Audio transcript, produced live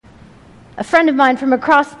A friend of mine from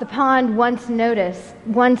across the pond once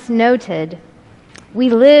noted, "We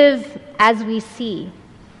live as we see,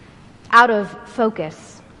 out of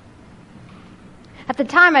focus." At the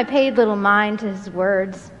time, I paid little mind to his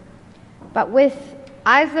words, but with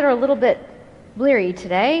eyes that are a little bit bleary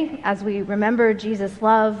today, as we remember Jesus'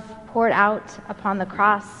 love poured out upon the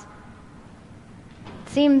cross, it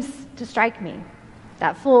seems to strike me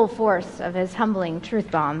that full force of his humbling truth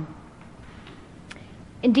bomb.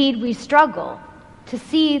 Indeed, we struggle to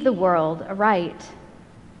see the world aright,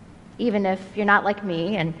 even if you're not like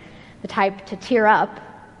me and the type to tear up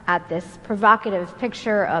at this provocative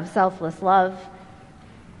picture of selfless love.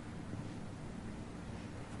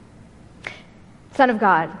 Son of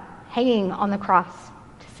God, hanging on the cross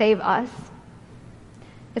to save us.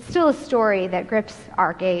 It's still a story that grips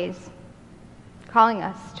our gaze, calling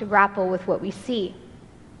us to grapple with what we see,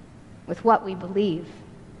 with what we believe.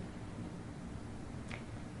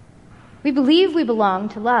 We believe we belong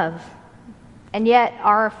to love, and yet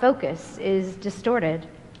our focus is distorted.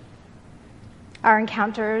 Our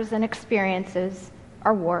encounters and experiences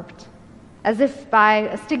are warped, as if by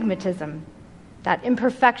astigmatism, that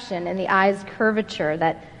imperfection in the eye's curvature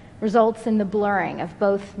that results in the blurring of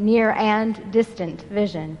both near and distant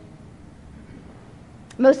vision.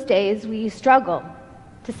 Most days we struggle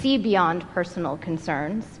to see beyond personal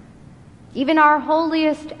concerns. Even our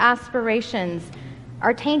holiest aspirations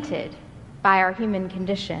are tainted by our human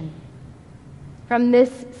condition. From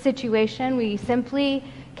this situation, we simply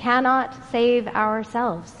cannot save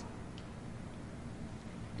ourselves.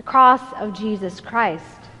 The cross of Jesus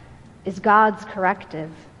Christ is God's corrective,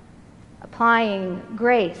 applying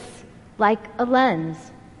grace like a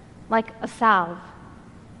lens, like a salve,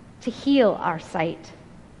 to heal our sight,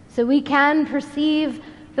 so we can perceive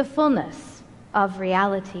the fullness of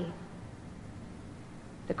reality.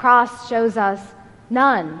 The cross shows us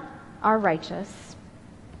none are righteous.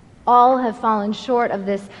 All have fallen short of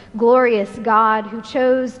this glorious God who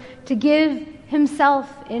chose to give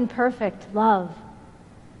himself in perfect love.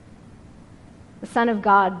 The Son of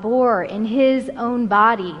God bore in his own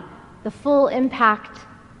body the full impact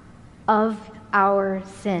of our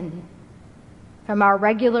sin, from our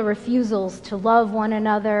regular refusals to love one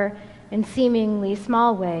another in seemingly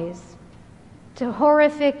small ways, to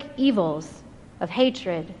horrific evils of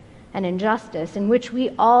hatred and injustice in which we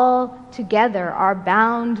all together are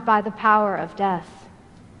bound by the power of death.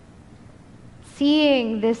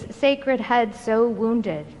 Seeing this sacred head so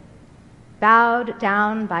wounded, bowed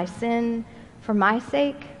down by sin for my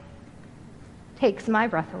sake, takes my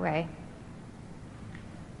breath away.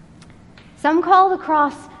 Some call the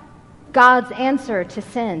cross God's answer to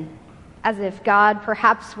sin, as if God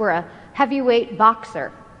perhaps were a heavyweight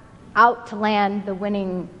boxer out to land the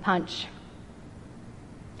winning punch.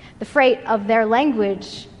 The freight of their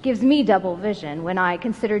language gives me double vision when I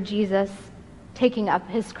consider Jesus taking up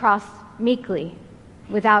his cross meekly,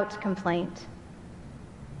 without complaint.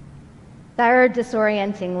 Their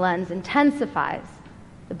disorienting lens intensifies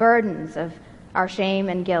the burdens of our shame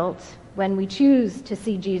and guilt when we choose to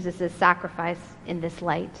see Jesus' sacrifice in this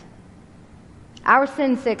light. Our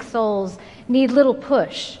sin-sick souls need little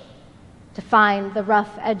push to find the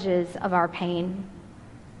rough edges of our pain.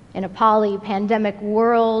 In a poly-pandemic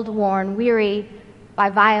world worn weary by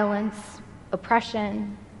violence,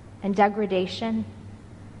 oppression, and degradation,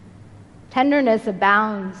 tenderness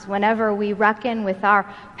abounds whenever we reckon with our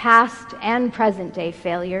past and present-day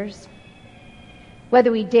failures.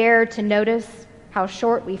 Whether we dare to notice how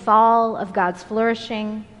short we fall of God's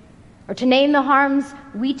flourishing, or to name the harms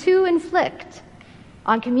we too inflict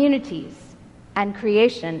on communities and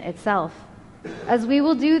creation itself, as we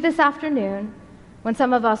will do this afternoon when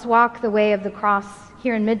some of us walk the way of the cross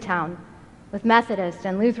here in Midtown with Methodist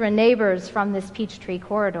and Lutheran neighbors from this Peachtree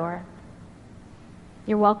corridor.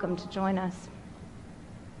 You're welcome to join us.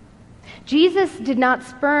 Jesus did not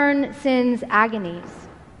spurn sin's agonies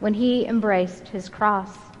when he embraced his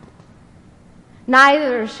cross.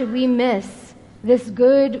 Neither should we miss this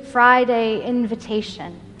Good Friday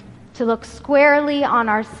invitation to look squarely on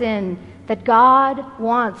our sin that God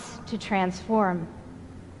wants to transform.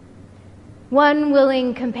 One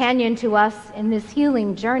willing companion to us in this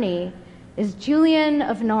healing journey is Julian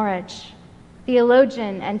of Norwich,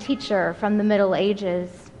 theologian and teacher from the Middle Ages.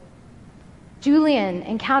 Julian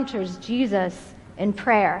encounters Jesus in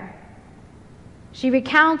prayer. She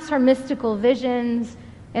recounts her mystical visions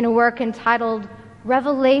in a work entitled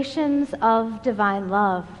Revelations of Divine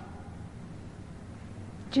Love.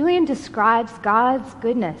 Julian describes God's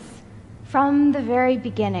goodness from the very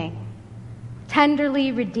beginning,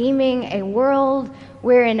 tenderly redeeming a world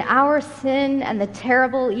wherein our sin and the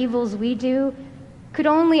terrible evils we do could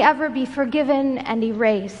only ever be forgiven and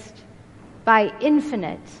erased by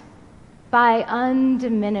infinite, by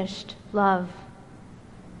undiminished love.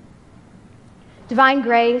 Divine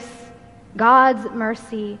grace, God's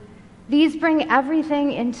mercy, these bring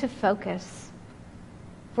everything into focus.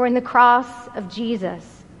 For in the cross of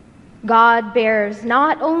Jesus, God bears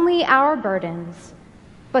not only our burdens,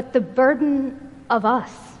 but the burden of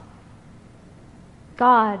us.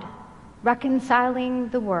 God reconciling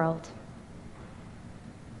the world.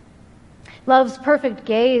 Love's perfect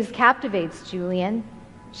gaze captivates Julian.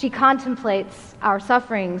 She contemplates our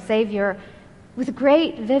suffering Savior with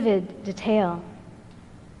great vivid detail.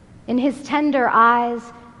 In his tender eyes,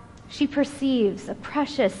 she perceives a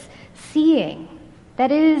precious seeing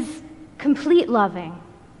that is complete loving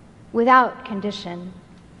without condition.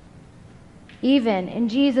 Even in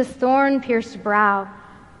Jesus' thorn-pierced brow,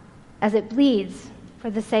 as it bleeds for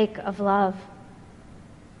the sake of love.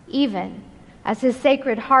 Even as his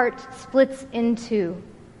sacred heart splits in two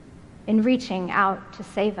in reaching out to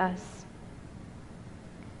save us.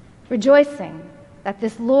 Rejoicing that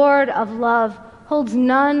this Lord of love holds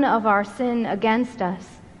none of our sin against us,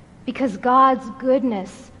 because God's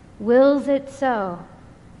goodness wills it so,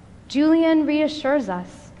 Julian reassures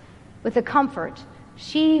us with the comfort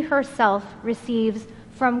she herself receives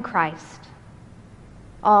from Christ.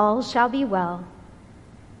 All shall be well.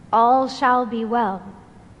 All shall be well.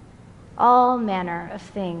 All manner of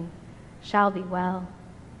thing shall be well.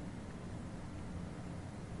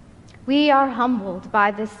 We are humbled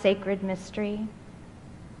by this sacred mystery,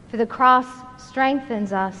 for the cross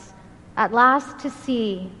strengthens us at last to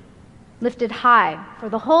see, lifted high for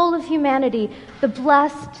the whole of humanity, the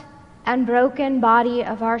blessed and broken body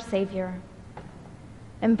of our Savior,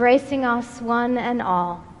 embracing us one and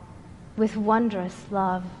all with wondrous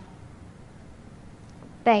love.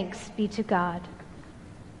 Thanks be to God.